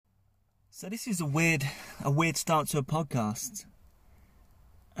So this is a weird start to a podcast.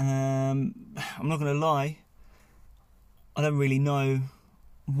 I'm not going to lie. I don't really know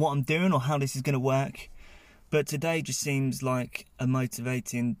what I'm doing or how this is going to work. But today just seems like a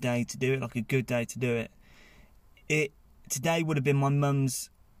motivating day to do it, like a good day to do it. Today would have been my mum's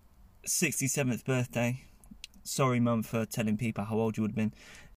 67th birthday. Sorry, Mum, for telling people how old you would have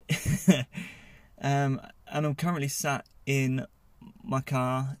been. And I'm currently sat in my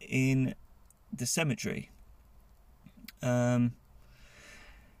car in the cemetery. And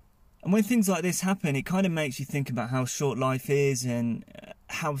when things like this happen, it kind of makes you think about how short life is, and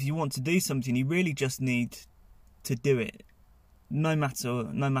how if you want to do something, you really just need to do it, no matter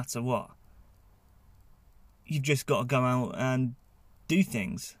what. You've just got to go out and do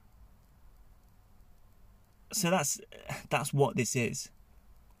things. So that's what this is.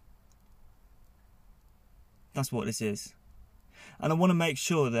 That's what this is. And I want to make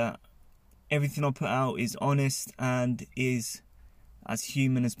sure that everything I put out is honest and is as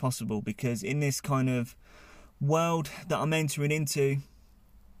human as possible, because in this kind of world that I'm entering into,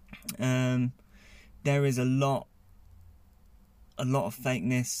 there is a lot of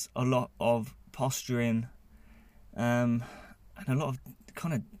fakeness, a lot of posturing, and a lot of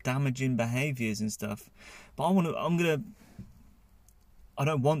kind of damaging behaviours and stuff. But I am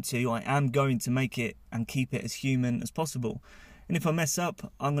going to make it and keep it as human as possible. And if I mess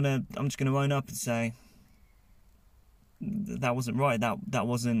up, I'm just gonna own up and say that wasn't right. That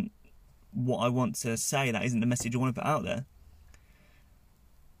wasn't what I want to say. That isn't the message I want to put out there.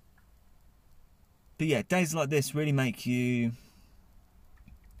 But yeah, days like this really make you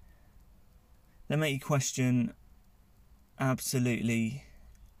question absolutely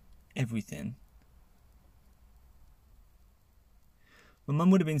everything. My mum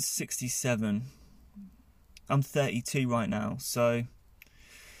would have been 67. I'm 32 right now, so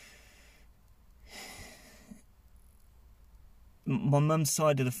my mum's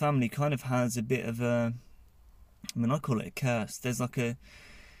side of the family kind of has a bit of I call it a curse. There's something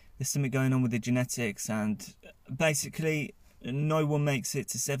going on with the genetics, and basically no one makes it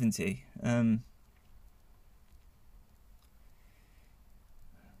to 70.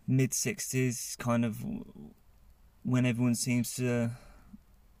 Mid-60s kind of when everyone seems to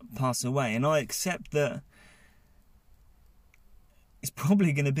pass away, and I accept that it's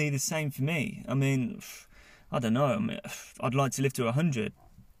probably going to be the same for me. I mean, I don't know. I'd like to live to 100.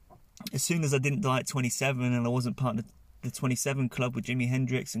 As soon as I didn't die at 27 and I wasn't part of the 27 club with Jimi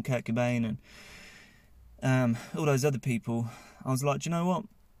Hendrix and Kurt Cobain and all those other people, I was like, do you know what?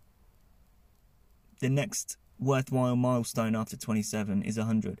 The next worthwhile milestone after 27 is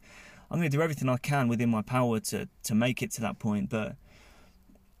 100. I'm going to do everything I can within my power to make it to that point, but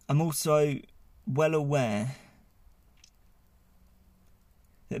I'm also well aware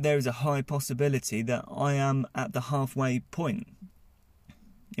that there is a high possibility that I am at the halfway point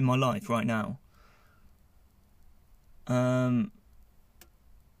in my life right now.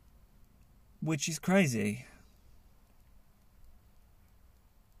 Which is crazy.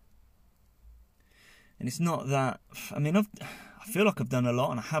 And it's not that, I feel like I've done a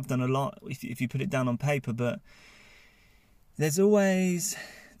lot, and I have done a lot if you put it down on paper, but there's always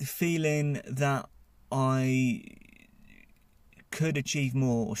the feeling that I could achieve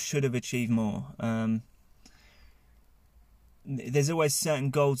more or should have achieved more. There's always certain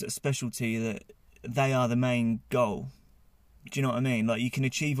goals that are special to you, that they are the main goal. Do you know what I mean? Like, you can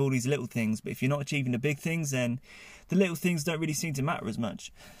achieve all these little things, but if you're not achieving the big things, then the little things don't really seem to matter as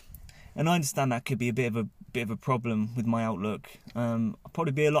much. And I understand that could be a bit of a problem with my outlook. I'd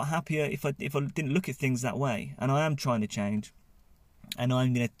probably be a lot happier if I didn't look at things that way. And I am trying to change. And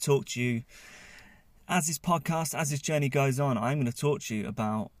I'm going to talk to you as this podcast, as this journey goes on. I'm going to talk to you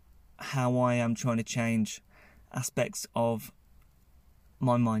about how I am trying to change aspects of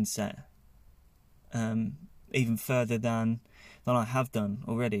my mindset, even further than I have done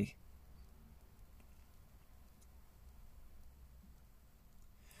already.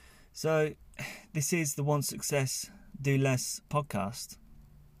 So, this is the Want Success, Do Less podcast.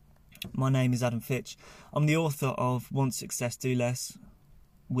 My name is Adam Fitch. I'm the author of Want Success, Do Less,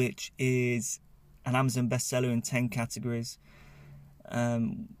 which is an Amazon bestseller in 10 categories,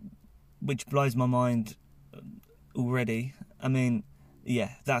 which blows my mind already. I mean,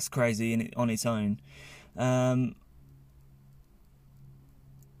 yeah, that's crazy on its own.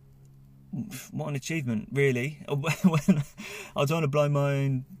 What an achievement, really. I don't want to blow my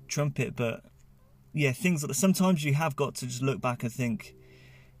own trumpet, but yeah, things like sometimes you have got to just look back and think,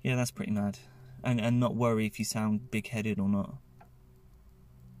 yeah, that's pretty mad, and not worry if you sound big-headed or not.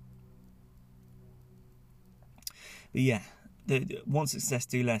 But yeah, the Want Success,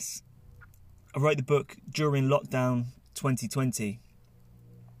 Do Less I wrote the book during lockdown 2020.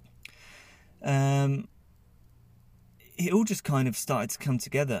 It all just kind of started to come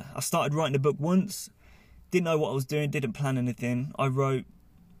together. I started writing the book once, didn't know what I was doing, didn't plan anything. I wrote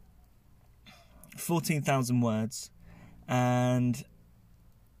 14,000 words, and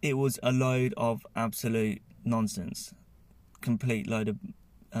it was a load of absolute nonsense. Complete load of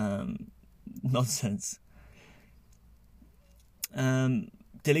nonsense.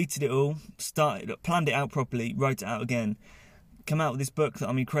 Deleted it all, planned it out properly, wrote it out again, come out with this book that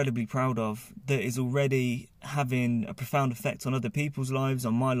I'm incredibly proud of, that is already having a profound effect on other people's lives,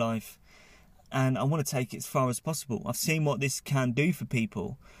 on my life, and I want to take it as far as possible. I've seen what this can do for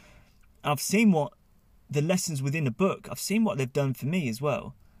people. I've seen what the lessons within the book, I've seen what they've done for me as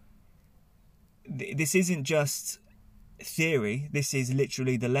well. This isn't just theory, this is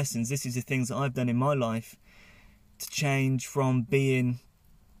literally the lessons. This is the things that I've done in my life to change from being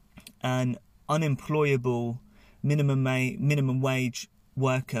an unemployable minimum wage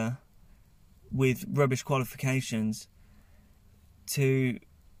worker with rubbish qualifications to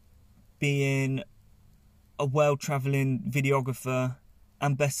being a world-travelling videographer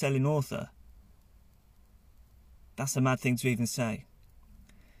and best-selling author. That's a mad thing to even say.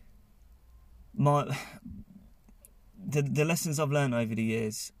 The lessons I've learned over the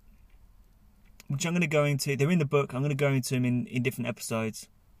years, which I'm going to go into, they're in the book, I'm going to go into them in different episodes.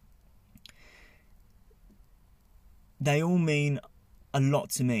 They all mean a lot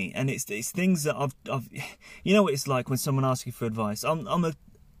to me, and it's things that I've you know what it's like when someone asks you for advice. I'm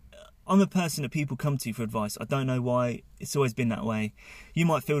a person that people come to for advice. I don't know why, it's always been that way. You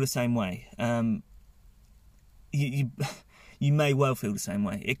might feel the same way. You may well feel the same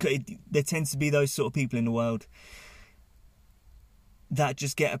way. There tends to be those sort of people in the world that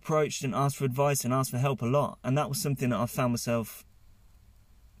just get approached and ask for advice and ask for help a lot. And that was something that I found myself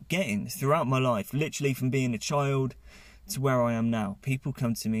getting throughout my life, literally from being a child to where I am now. People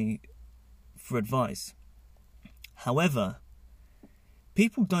come to me for advice. However,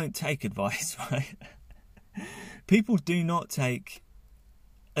 people don't take advice, right? People do not take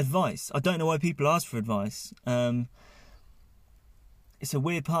advice. I don't know why people ask for advice. It's a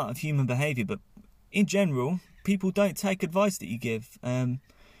weird part of human behaviour, but in general, people don't take advice that you give.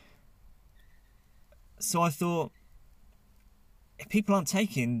 So I thought, if people aren't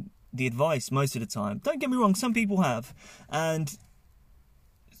taking the advice most of the time, don't get me wrong, some people have, and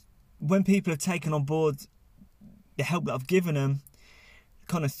when people have taken on board the help that I've given them,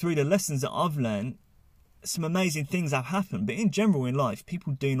 kind of through the lessons that I've learned, some amazing things have happened. But in general in life,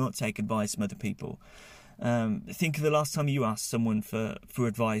 people do not take advice from other people. Think of the last time you asked someone for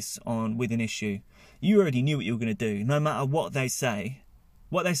advice with an issue. You already knew what you were going to do. No matter what they say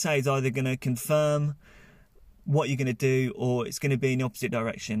is either going to confirm what you're going to do, or it's going to be in the opposite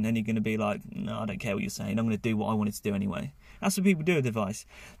direction, and you're going to be like, no, I don't care what you're saying, I'm going to do what I wanted to do anyway. That's what people do with advice.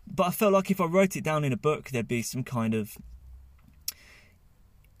 But I felt like if I wrote it down in a book, there'd be some kind of,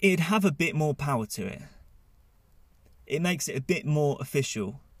 it'd have a bit more power to it. It makes it a bit more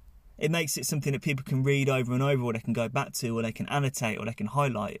official. It makes it something that people can read over and over, or they can go back to, or they can annotate, or they can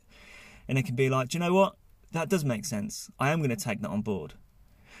highlight, and they can be like, do you know what, that does make sense, I am going to take that on board.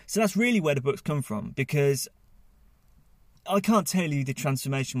 So that's really where the book's come from, because I can't tell you the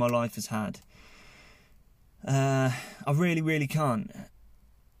transformation my life has had. I really can't.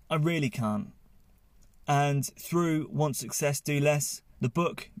 I really can't. And through Want Success, Do Less, the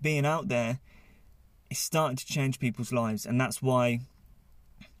book being out there is starting to change people's lives, and that's why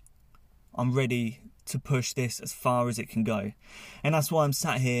I'm ready to push this as far as it can go. And that's why I'm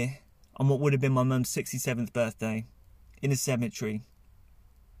sat here on what would have been my mum's 67th birthday in a cemetery.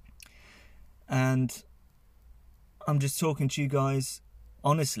 And I'm just talking to you guys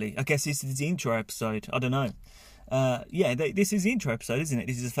honestly. I guess this is the intro episode. I don't know. This is the intro episode, isn't it?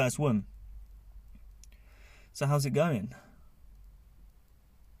 This is the first one. So how's it going?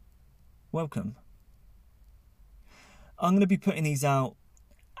 Welcome. I'm going to be putting these out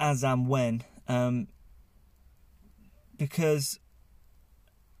as and when, because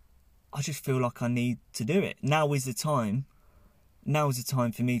I just feel like I need to do it. Now is the time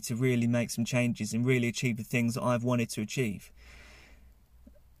for me to really make some changes and really achieve the things that I've wanted to achieve.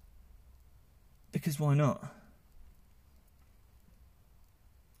 Because why not?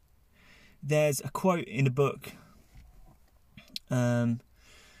 There's a quote in the book, and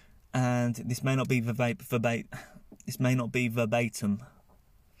this may not be verbatim,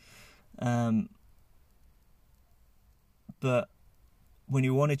 but when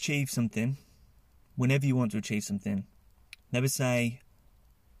you want to achieve something, whenever you want to achieve something, never say,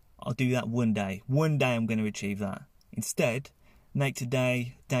 I'll do that one day. One day I'm going to achieve that. Instead, make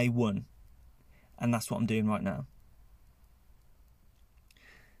today day one. And that's what I'm doing right now.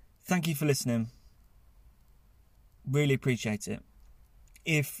 Thank you for listening. Really appreciate it.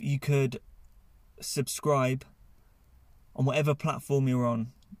 If you could subscribe on whatever platform you're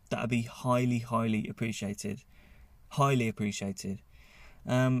on, that would be highly, highly appreciated. Highly appreciated.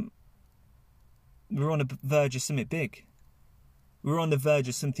 We're on the verge of something big. We're on the verge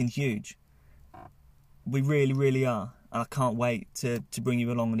of something huge. We really, really are. And I can't wait to bring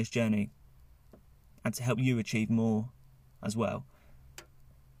you along on this journey and to help you achieve more as well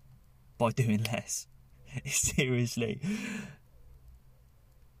by doing less. Seriously,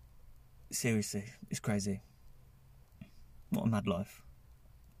 it's crazy. What a mad life.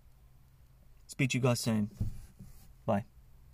 Speak to you guys soon. Bye.